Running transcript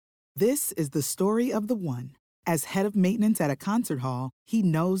This is the story of the one. As head of maintenance at a concert hall, he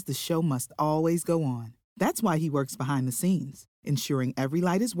knows the show must always go on. That's why he works behind the scenes, ensuring every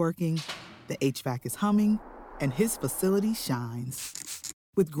light is working, the HVAC is humming, and his facility shines.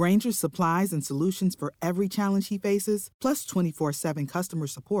 With Grainger's supplies and solutions for every challenge he faces, plus 24/7 customer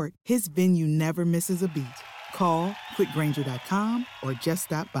support, his venue never misses a beat. Call quickgrainger.com or just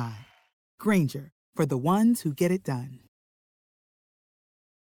stop by. Grainger, for the ones who get it done.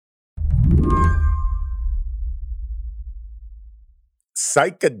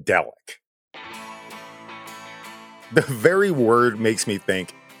 Psychedelic. The very word makes me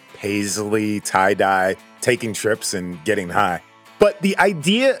think paisley, tie-dye, taking trips and getting high. But the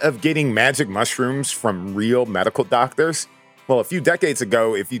idea of getting magic mushrooms from real medical doctors, well, a few decades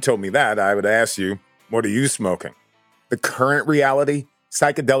ago, if you told me that, I would ask you, what are you smoking? The current reality,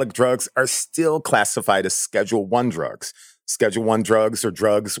 psychedelic drugs are still classified as Schedule I drugs. Schedule I drugs are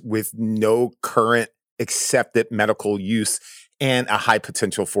drugs with no current accepted medical use and a high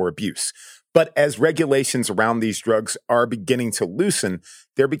potential for abuse. But as regulations around these drugs are beginning to loosen,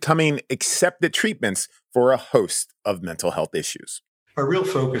 they're becoming accepted treatments for a host of mental health issues. Our real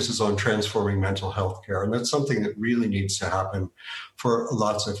focus is on transforming mental health care, and that's something that really needs to happen for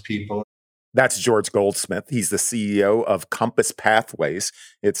lots of people. That's George Goldsmith. He's the CEO of Compass Pathways.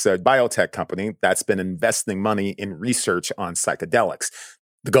 It's a biotech company that's been investing money in research on psychedelics.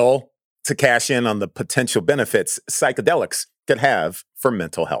 The goal? To cash in on the potential benefits psychedelics could have for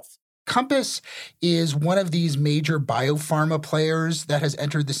mental health. Compass is one of these major biopharma players that has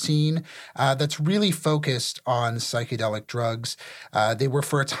entered the scene that's really focused on psychedelic drugs. They were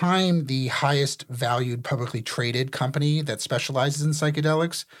for a time the highest valued publicly traded company that specializes in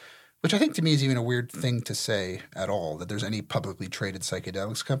psychedelics, which I think to me is even a weird thing to say at all, that there's any publicly traded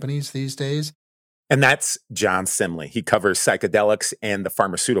psychedelics companies these days. And that's John Simley. He covers psychedelics and the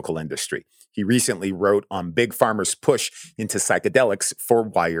pharmaceutical industry. He recently wrote on Big Pharma's push into psychedelics for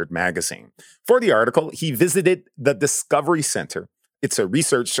Wired magazine. For the article, he visited the Discovery Center. It's a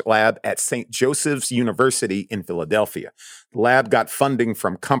research lab at St. Joseph's University in Philadelphia. The lab got funding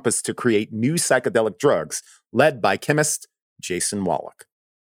from Compass to create new psychedelic drugs, led by chemist Jason Wallach.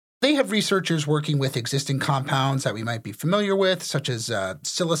 They have researchers working with existing compounds that we might be familiar with, such as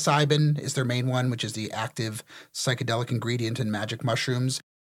psilocybin is their main one, which is the active psychedelic ingredient in magic mushrooms.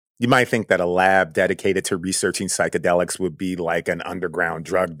 You might think that a lab dedicated to researching psychedelics would be like an underground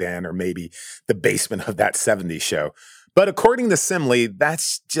drug den or maybe the basement of that 70s show. But according to Simley,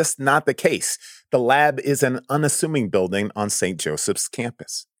 that's just not the case. The lab is an unassuming building on St. Joseph's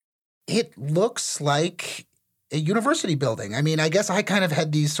campus. It looks like a university building. I mean, I guess I kind of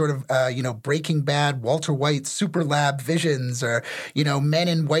had these sort of, Breaking Bad, Walter White super lab visions or, men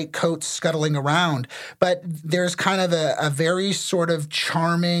in white coats scuttling around. But there's kind of a very sort of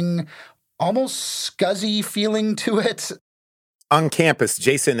charming, almost scuzzy feeling to it. On campus,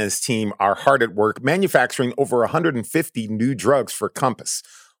 Jason and his team are hard at work manufacturing over 150 new drugs for Compass,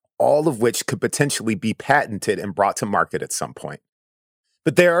 all of which could potentially be patented and brought to market at some point.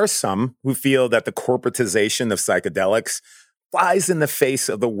 But there are some who feel that the corporatization of psychedelics flies in the face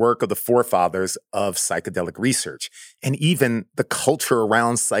of the work of the forefathers of psychedelic research, and even the culture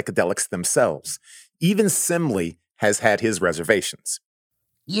around psychedelics themselves. Even Simley has had his reservations.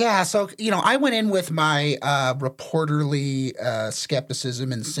 Yeah, so, I went in with my reporterly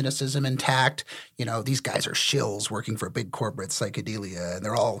skepticism and cynicism intact. These guys are shills working for big corporate psychedelia, and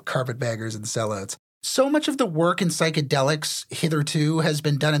they're all carpetbaggers and sellouts. So much of the work in psychedelics hitherto has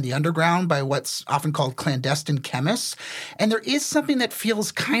been done in the underground by what's often called clandestine chemists, and there is something that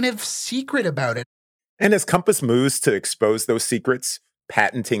feels kind of secret about it. And as Compass moves to expose those secrets,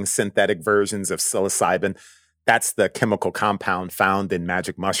 patenting synthetic versions of psilocybin, that's the chemical compound found in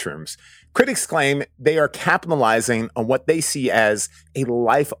magic mushrooms, critics claim they are capitalizing on what they see as a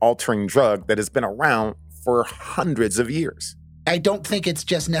life-altering drug that has been around for hundreds of years. I don't think it's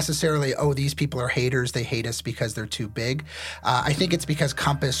just necessarily, these people are haters, they hate us because they're too big. I think it's because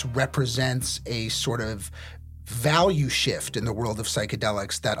Compass represents a sort of value shift in the world of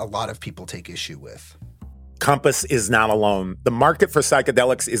psychedelics that a lot of people take issue with. Compass is not alone. The market for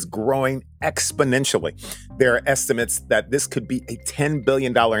psychedelics is growing exponentially. There are estimates that this could be a $10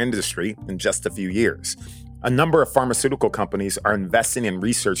 billion industry in just a few years. A number of pharmaceutical companies are investing in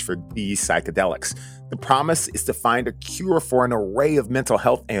research for these psychedelics. The promise is to find a cure for an array of mental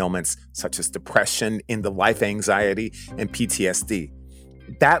health ailments, such as depression, end-of-life anxiety, and PTSD.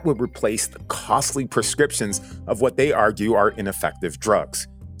 That would replace the costly prescriptions of what they argue are ineffective drugs.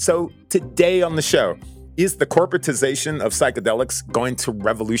 So today on the show, is the corporatization of psychedelics going to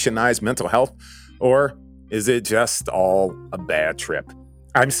revolutionize mental health, or is it just all a bad trip?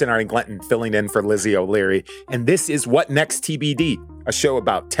 I'm Sonari Glenton, filling in for Lizzie O'Leary, and this is What Next TBD, a show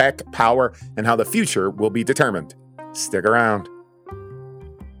about tech, power, and how the future will be determined. Stick around.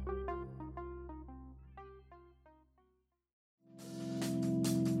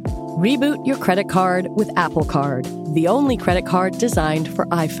 Reboot your credit card with Apple Card, the only credit card designed for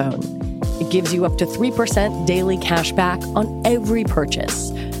iPhone. It gives you up to 3% daily cash back on every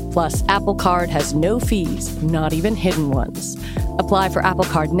purchase. Plus, Apple Card has no fees, not even hidden ones. Apply for Apple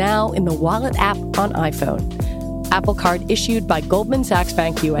Card now in the Wallet app on iPhone. Apple Card issued by Goldman Sachs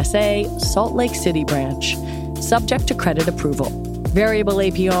Bank USA, Salt Lake City branch. Subject to credit approval. Variable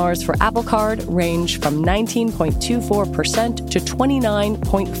APRs for Apple Card range from 19.24% to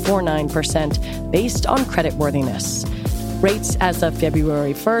 29.49% based on creditworthiness. Rates as of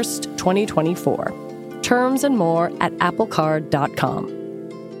February 1st, 2024. Terms and more at applecard.com.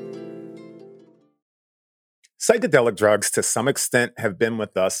 Psychedelic drugs, to some extent, have been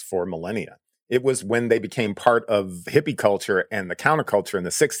with us for millennia. It was when they became part of hippie culture and the counterculture in the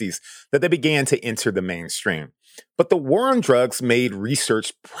 60s that they began to enter the mainstream. But the war on drugs made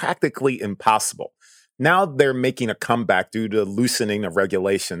research practically impossible. Now they're making a comeback due to loosening of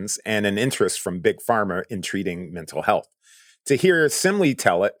regulations and an interest from big pharma in treating mental health. To hear Simly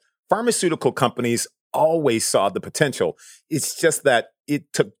tell it, pharmaceutical companies always saw the potential. It's just that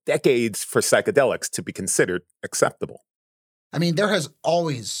it took decades for psychedelics to be considered acceptable. I mean, there has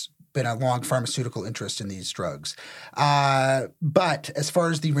always been a long pharmaceutical interest in these drugs. But as far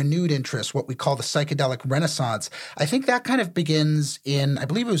as the renewed interest, what we call the psychedelic renaissance, I think that kind of begins in, I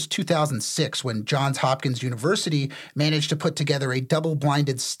believe it was 2006, when Johns Hopkins University managed to put together a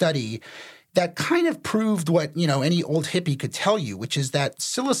double-blinded study that kind of proved what, any old hippie could tell you, which is that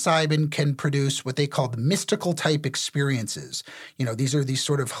psilocybin can produce what they called mystical type experiences. These are these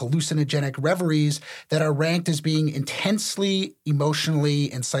sort of hallucinogenic reveries that are ranked as being intensely emotionally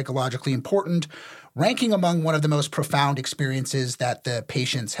and psychologically important, ranking among one of the most profound experiences that the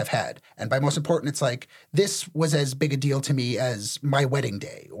patients have had. And by most important, it's like, this was as big a deal to me as my wedding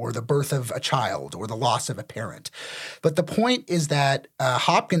day or the birth of a child or the loss of a parent. But the point is that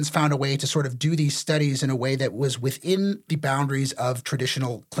Hopkins found a way to sort of do these studies in a way that was within the boundaries of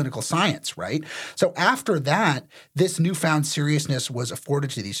traditional clinical science, right? So after that, this newfound seriousness was afforded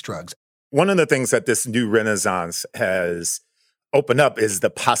to these drugs. One of the things that this new renaissance has opened up is the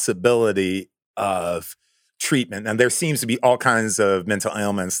possibility of treatment. And there seems to be all kinds of mental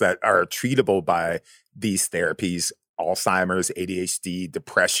ailments that are treatable by these therapies: Alzheimer's, ADHD,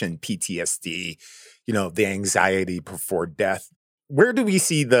 depression, PTSD, the anxiety before death. Where do we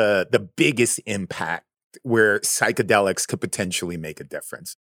see the biggest impact where psychedelics could potentially make a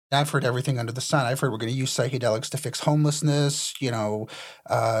difference? I've heard everything under the sun. I've heard we're going to use psychedelics to fix homelessness.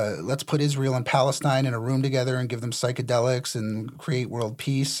 Let's put Israel and Palestine in a room together and give them psychedelics and create world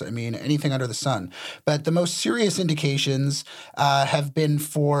peace. I mean, anything under the sun. But the most serious indications have been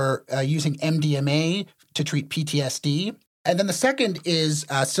for using MDMA to treat PTSD. And then the second is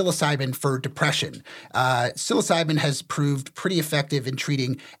psilocybin for depression. Psilocybin has proved pretty effective in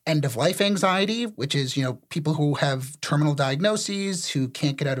treating end-of-life anxiety, which is, people who have terminal diagnoses, who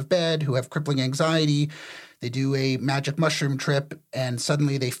can't get out of bed, who have crippling anxiety. They do a magic mushroom trip, and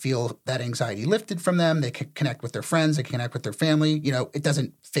suddenly they feel that anxiety lifted from them. They can connect with their friends. They can connect with their family. It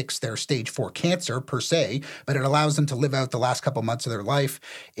doesn't fix their stage 4 cancer per se, but it allows them to live out the last couple months of their life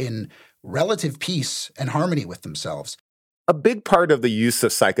in relative peace and harmony with themselves. A big part of the use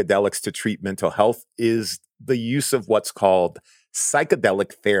of psychedelics to treat mental health is the use of what's called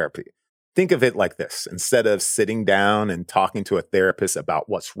psychedelic therapy. Think of it like this. Instead of sitting down and talking to a therapist about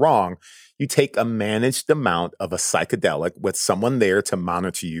what's wrong, you take a managed amount of a psychedelic with someone there to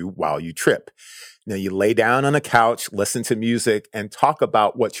monitor you while you trip. You lay down on a couch, listen to music, and talk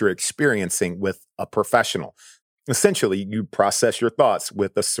about what you're experiencing with a professional. Essentially, you process your thoughts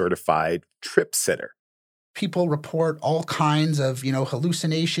with a certified trip sitter. People report all kinds of,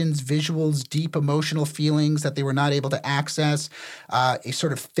 hallucinations, visuals, deep emotional feelings that they were not able to access, a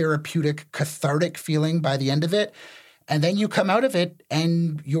sort of therapeutic, cathartic feeling by the end of it. And then you come out of it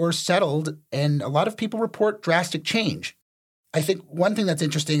and you're settled. And a lot of people report drastic change. I think one thing that's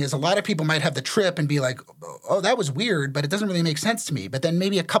interesting is a lot of people might have the trip and be like, oh, that was weird, but it doesn't really make sense to me. But then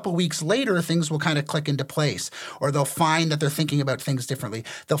maybe a couple weeks later, things will kind of click into place, or they'll find that they're thinking about things differently.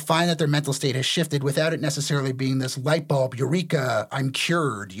 They'll find that their mental state has shifted without it necessarily being this light bulb, eureka, I'm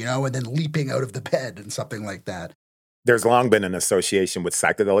cured, and then leaping out of the bed and something like that. There's long been an association with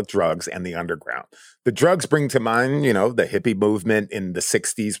psychedelic drugs and the underground. The drugs bring to mind, the hippie movement in the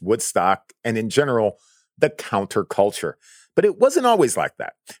 60s, Woodstock, and in general, the counterculture. But it wasn't always like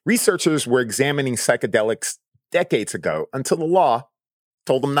that. Researchers were examining psychedelics decades ago until the law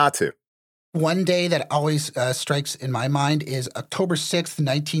told them not to. One day that always strikes in my mind is October 6th,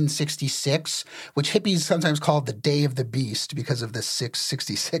 1966, which hippies sometimes call the Day of the Beast because of the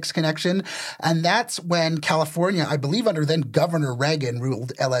 666 connection. And that's when California, I believe under then Governor Reagan,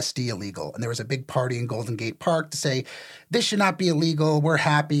 ruled LSD illegal. And there was a big party in Golden Gate Park to say, this should not be illegal, we're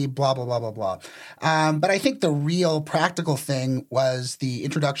happy, blah, blah, blah, blah, blah. But I think the real practical thing was the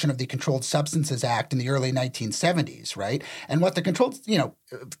introduction of the Controlled Substances Act in the early 1970s, right? And what the controlled,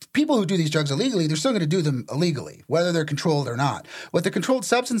 people who do these drugs illegally, they're still going to do them illegally, whether they're controlled or not. What the Controlled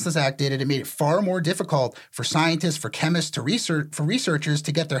Substances Act did, it made it far more difficult for scientists, for chemists, for researchers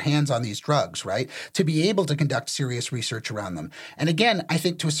to get their hands on these drugs, right? To be able to conduct serious research around them. And again, I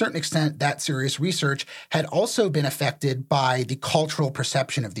think to a certain extent, that serious research had also been affected by the cultural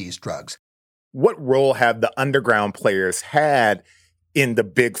perception of these drugs. What role have the underground players had in the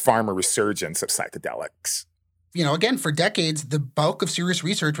big pharma resurgence of psychedelics? Again, for decades, the bulk of serious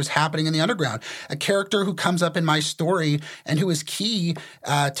research was happening in the underground. A character who comes up in my story and who is key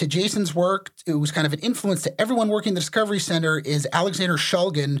to Jason's work, who was kind of an influence to everyone working in the Discovery Center, is Alexander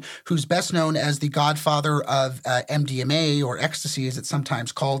Shulgin, who's best known as the godfather of MDMA, or ecstasy as it's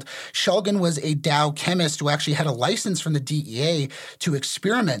sometimes called. Shulgin was a Dow chemist who actually had a license from the DEA to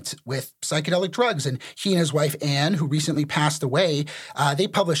experiment with psychedelic drugs. And he and his wife, Anne, who recently passed away, they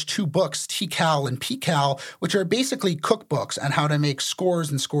published 2 books, TCAL and PCAL, which are basically cookbooks on how to make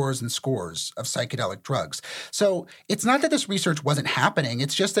scores and scores and scores of psychedelic drugs. So it's not that this research wasn't happening.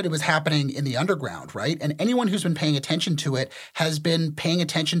 It's just that it was happening in the underground, right? And anyone who's been paying attention to it has been paying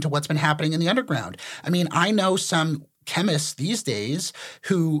attention to what's been happening in the underground. I mean, I know some chemists these days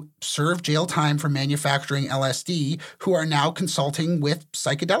who serve jail time for manufacturing LSD who are now consulting with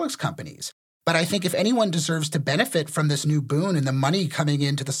psychedelics companies. But I think if anyone deserves to benefit from this new boon and the money coming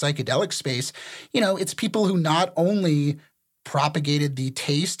into the psychedelic space, it's people who not only propagated the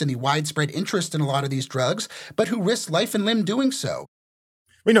taste and the widespread interest in a lot of these drugs, but who risked life and limb doing so.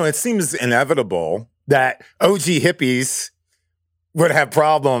 It seems inevitable that OG hippies would have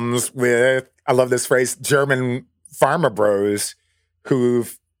problems with, I love this phrase, German pharma bros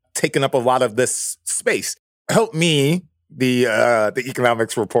who've taken up a lot of this space. Help me, the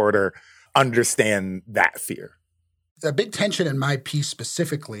economics reporter, understand that fear. A big tension in my piece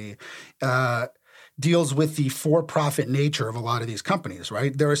specifically deals with the for-profit nature of a lot of these companies,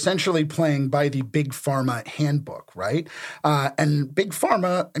 right? They're essentially playing by the Big Pharma handbook, right? And Big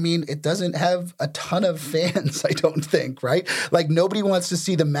Pharma, it doesn't have a ton of fans, I don't think, right? Like, nobody wants to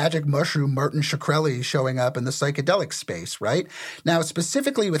see the magic mushroom Martin Shkreli showing up in the psychedelic space, right? Now,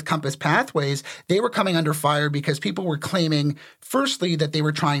 specifically with Compass Pathways, they were coming under fire because people were claiming, firstly, that they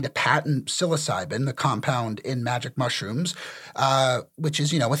were trying to patent psilocybin, the compound in magic mushrooms, which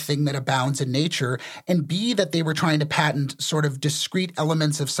is, a thing that abounds in nature, and B, that they were trying to patent sort of discrete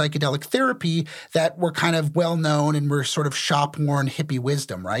elements of psychedelic therapy that were kind of well-known and were sort of shop-worn hippie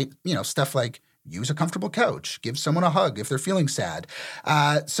wisdom, right? Stuff like use a comfortable couch, give someone a hug if they're feeling sad.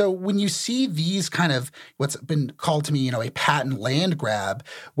 So when you see these kind of what's been called to me, a patent land grab,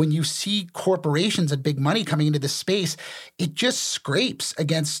 when you see corporations and big money coming into this space, it just scrapes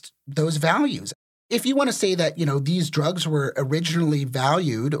against those values. If you want to say that, these drugs were originally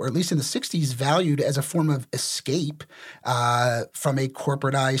valued, or at least in the 60s, valued as a form of escape from a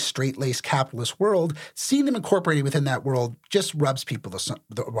corporatized, straight-laced capitalist world, seeing them incorporated within that world just rubs people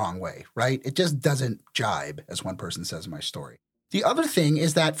the wrong way, right? It just doesn't jibe, as one person says in my story. The other thing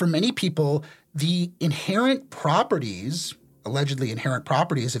is that for many people, the allegedly inherent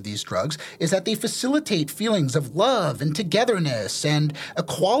properties of these drugs is that they facilitate feelings of love and togetherness and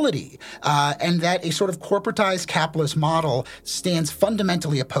equality, and that a sort of corporatized capitalist model stands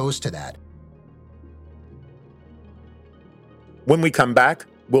fundamentally opposed to that. When we come back,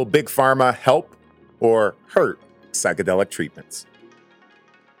 will Big Pharma help or hurt psychedelic treatments?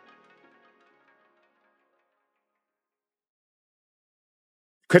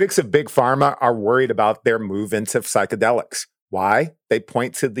 Critics of Big Pharma are worried about their move into psychedelics. Why? They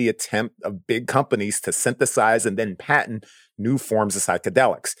point to the attempt of big companies to synthesize and then patent new forms of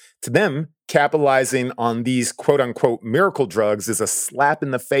psychedelics. To them, capitalizing on these quote-unquote miracle drugs is a slap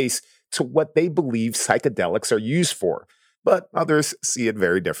in the face to what they believe psychedelics are used for. But others see it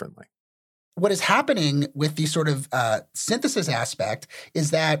very differently. What is happening with the sort of synthesis aspect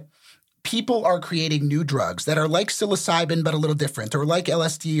is that people are creating new drugs that are like psilocybin but a little different, or like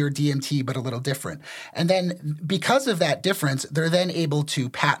LSD or DMT but a little different. And then because of that difference, they're then able to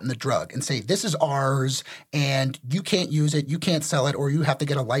patent the drug and say, this is ours and you can't use it, you can't sell it, or you have to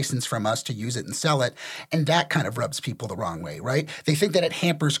get a license from us to use it and sell it. And that kind of rubs people the wrong way, right? They think that it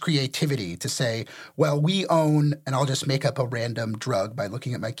hampers creativity to say, well, we own, and I'll just make up a random drug by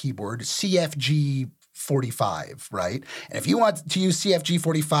looking at my keyboard, CFG 45, right? And if you want to use CFG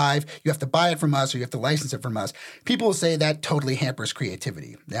 45, you have to buy it from us or you have to license it from us. People will say that totally hampers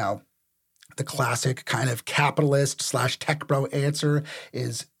creativity. Now, the classic kind of capitalist / tech bro answer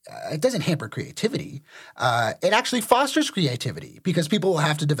is it doesn't hamper creativity. It actually fosters creativity because people will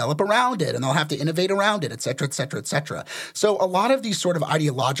have to develop around it and they'll have to innovate around it, et cetera, et cetera, et cetera. So a lot of these sort of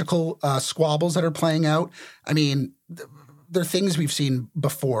ideological squabbles that are playing out, I mean, they're things we've seen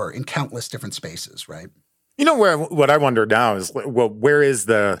before in countless different spaces, right? You know, what I wonder now is, well, where is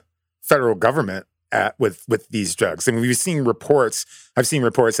the federal government at with these drugs? I mean, I've seen reports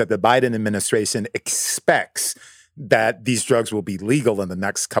that the Biden administration expects that these drugs will be legal in the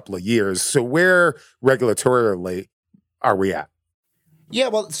next couple of years. So where regulatorily are we at? Yeah,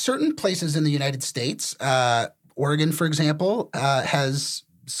 well, certain places in the United States, Oregon, for example, has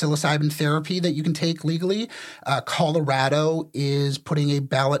psilocybin therapy that you can take legally. Colorado is putting a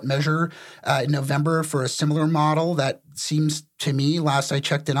ballot measure in November for a similar model that seems to me, last I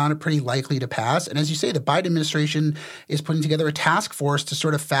checked in on it, pretty likely to pass. And as you say, the Biden administration is putting together a task force to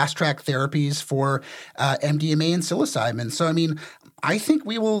sort of fast-track therapies for MDMA and psilocybin. So, I mean, I think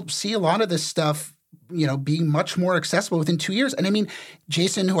we will see a lot of this stuff, you know, being much more accessible within 2 years. And I mean,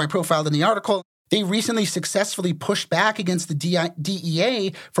 Jason, who I profiled in the article, they recently successfully pushed back against the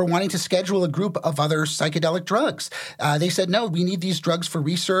DEA for wanting to schedule a group of other psychedelic drugs. They said, no, we need these drugs for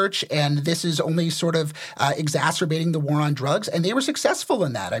research, and this is only sort of exacerbating the war on drugs. And they were successful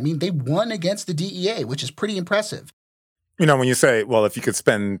in that. I mean, they won against the DEA, which is pretty impressive. You know, when you say, well, if you could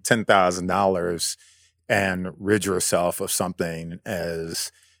spend $10,000 and rid yourself of something as,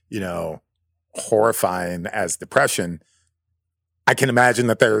 you know, horrifying as depression, I can imagine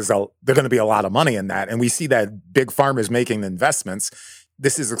that there's going to be a lot of money in that. And we see that big pharma is making investments.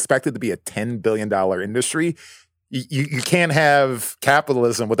 This is expected to be a $10 billion industry. You can't have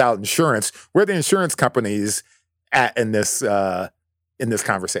capitalism without insurance. Where are the insurance companies at in this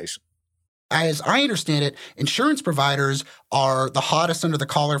conversation? As I understand it, insurance providers are the hottest under the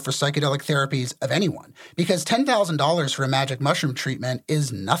collar for psychedelic therapies of anyone, because $10,000 for a magic mushroom treatment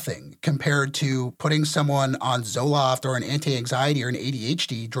is nothing compared to putting someone on Zoloft or an anti-anxiety or an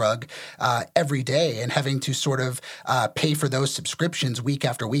ADHD drug every day and having to sort of pay for those subscriptions week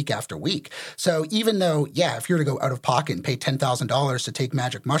after week after week. So even though, yeah, if you're to go out of pocket and pay $10,000 to take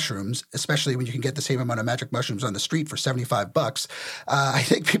magic mushrooms, especially when you can get the same amount of magic mushrooms on the street for $75, I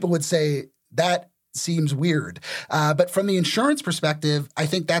think people would say, that seems weird. But from the insurance perspective, I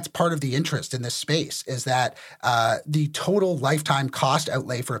think that's part of the interest in this space is that the total lifetime cost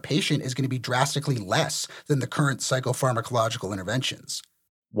outlay for a patient is going to be drastically less than the current psychopharmacological interventions.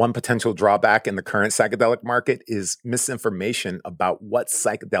 One potential drawback in the current psychedelic market is misinformation about what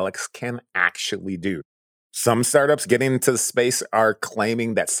psychedelics can actually do. Some startups getting into the space are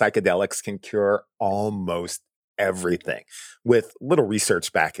claiming that psychedelics can cure almost everything with little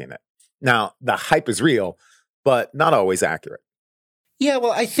research backing it. Now, the hype is real, but not always accurate. Yeah,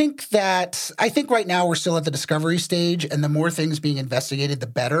 well, I think right now we're still at the discovery stage, and the more things being investigated, the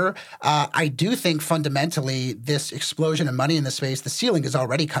better. I do think fundamentally this explosion of money in the space, the ceiling is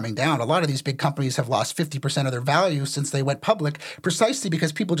already coming down. A lot of these big companies have lost 50% of their value since they went public, precisely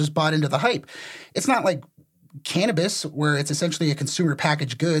because people just bought into the hype. It's not like cannabis, where it's essentially a consumer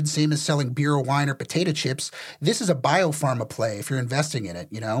packaged good, same as selling beer or wine or potato chips. This is a biopharma play if you're investing in it,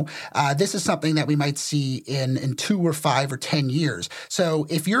 you know? This is something that we might see in 2 or 5 or 10 years. So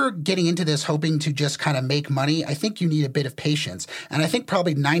if you're getting into this hoping to just kind of make money, I think you need a bit of patience. And I think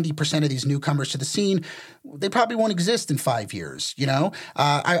probably 90% of these newcomers to the scene, they probably won't exist in 5 years, you know?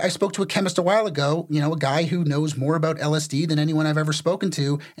 I spoke to a chemist a while ago, you know, a guy who knows more about LSD than anyone I've ever spoken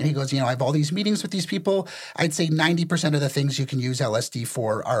to. And he goes, you know, I have all these meetings with these people. I'd say 90% of the things you can use LSD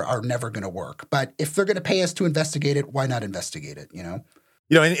for are never going to work. But if they're going to pay us to investigate it, why not investigate it, you know?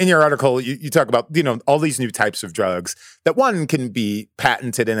 You know, in your article, you talk about, you know, all these new types of drugs that one can be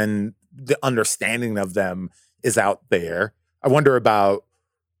patented and then the understanding of them is out there. I wonder about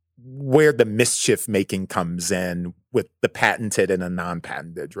where the mischief making comes in with the patented and the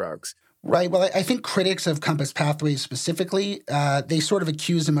non-patented drugs. Right. Well, I think critics of Compass Pathways specifically, they sort of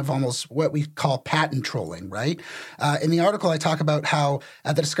accuse him of almost what we call patent trolling, right? In the article, I talk about how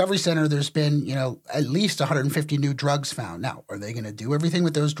at the Discovery Center, there's been, at least 150 new drugs found. Now, are they going to do everything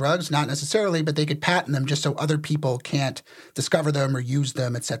with those drugs? Not necessarily, but they could patent them just so other people can't discover them or use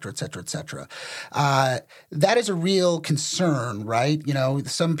them, et cetera, et cetera, et cetera. That is a real concern, right?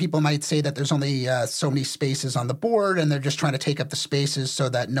 Some people might say that there's only so many spaces on the board, and they're just trying to take up the spaces so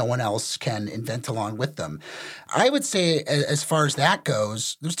that no one else can invent along with them. I would say as far as that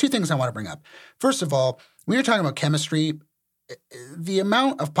goes, there's two things I want to bring up. First of all, when you're talking about chemistry, the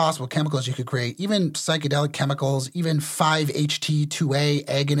amount of possible chemicals you could create, even psychedelic chemicals, even 5-HT2A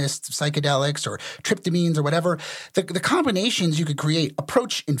agonist psychedelics or tryptamines or whatever, the combinations you could create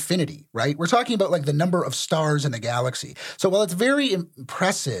approach infinity, right? We're talking about like the number of stars in the galaxy. So while it's very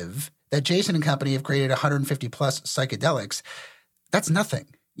impressive that Jason and company have created 150 plus psychedelics, that's nothing.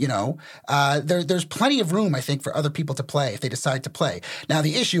 There's plenty of room, I think, for other people to play if they decide to play. Now,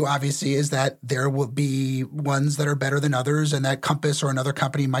 the issue, obviously, is that there will be ones that are better than others and that Compass or another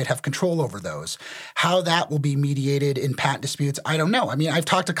company might have control over those. How that will be mediated in patent disputes, I don't know. I mean, I've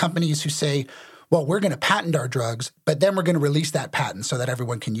talked to companies who say, well, we're going to patent our drugs, but then we're going to release that patent so that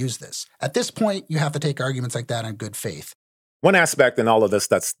everyone can use this. At this point, you have to take arguments like that on good faith. One aspect in all of this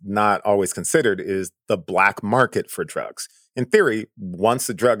that's not always considered is the black market for drugs. In theory, once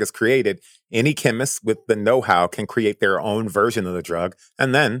the drug is created, any chemist with the know-how can create their own version of the drug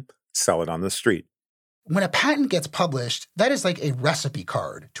and then sell it on the street. When a patent gets published, that is like a recipe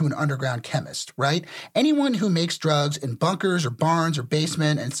card to an underground chemist, right? Anyone who makes drugs in bunkers or barns or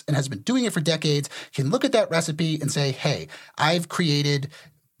basement and has been doing it for decades can look at that recipe and say, hey, I've created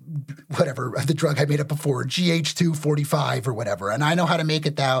whatever, the drug I made up before, GH245 or whatever, and I know how to make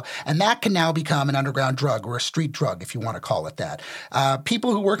it now, and that can now become an underground drug or a street drug, if you want to call it that.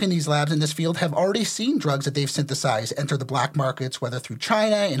 People who work in these labs in this field have already seen drugs that they've synthesized enter the black markets, whether through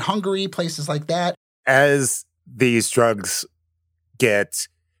China, in Hungary, places like that. As these drugs get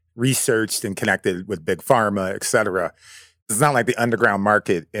researched and connected with big pharma, et cetera, it's not like the underground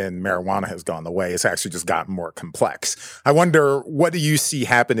market in marijuana has gone away. It's actually just gotten more complex. I wonder, what do you see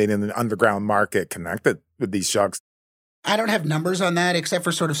happening in the underground market connected with these drugs? I don't have numbers on that, except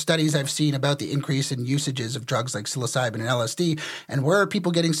for sort of studies I've seen about the increase in usages of drugs like psilocybin and LSD. And where are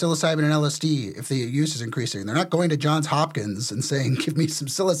people getting psilocybin and LSD if the use is increasing? They're not going to Johns Hopkins and saying, give me some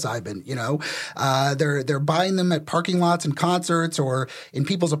psilocybin, They're buying them at parking lots and concerts or in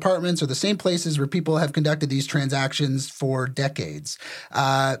people's apartments or the same places where people have conducted these transactions for decades.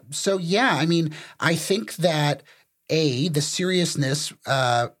 I think that, the seriousness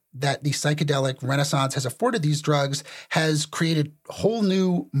that the psychedelic renaissance has afforded these drugs has created whole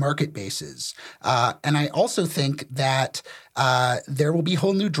new market bases. And I also think that there will be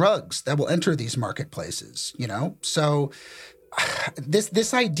whole new drugs that will enter these marketplaces, So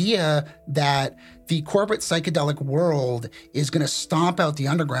this idea that the corporate psychedelic world is going to stomp out the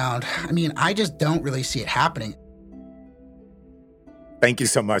underground, I just don't really see it happening. Thank you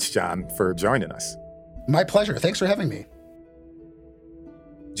so much, John, for joining us. My pleasure. Thanks for having me.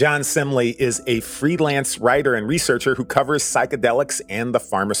 John Simley is a freelance writer and researcher who covers psychedelics and the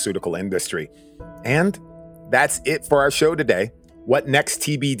pharmaceutical industry. And that's it for our show today. What Next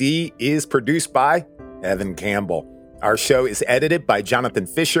TBD is produced by Evan Campbell. Our show is edited by Jonathan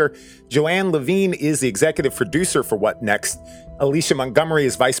Fisher. Joanne Levine is the executive producer for What Next. Alicia Montgomery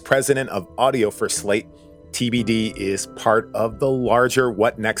is vice president of audio for Slate. TBD is part of the larger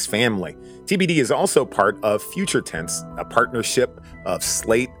What Next family. TBD is also part of Future Tense, a partnership of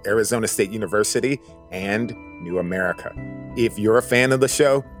Slate, Arizona State University, and New America. If you're a fan of the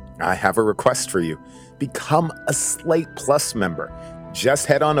show, I have a request for you. Become a Slate Plus member. Just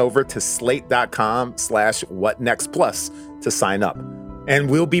head on over to slate.com/whatnextplus to sign up. And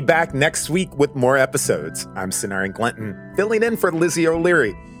we'll be back next week with more episodes. I'm Sonari Glinton, filling in for Lizzie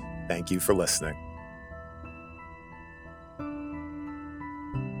O'Leary. Thank you for listening.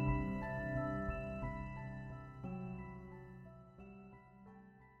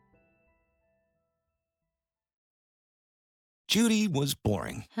 Judy was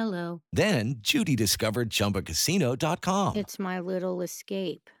boring. Hello. Then Judy discovered ChumbaCasino.com. It's my little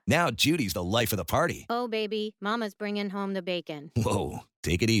escape. Now Judy's the life of the party. Oh, baby, mama's bringing home the bacon. Whoa,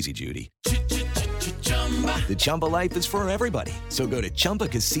 take it easy, Judy. The Chumba life is for everybody. So go to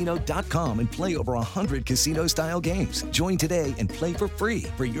ChumbaCasino.com and play over 100 casino-style games. Join today and play for free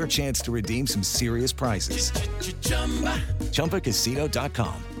for your chance to redeem some serious prizes.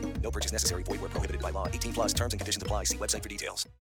 ChumbaCasino.com. No purchase necessary. Void where prohibited by law. 18+ terms and conditions apply. See website for details.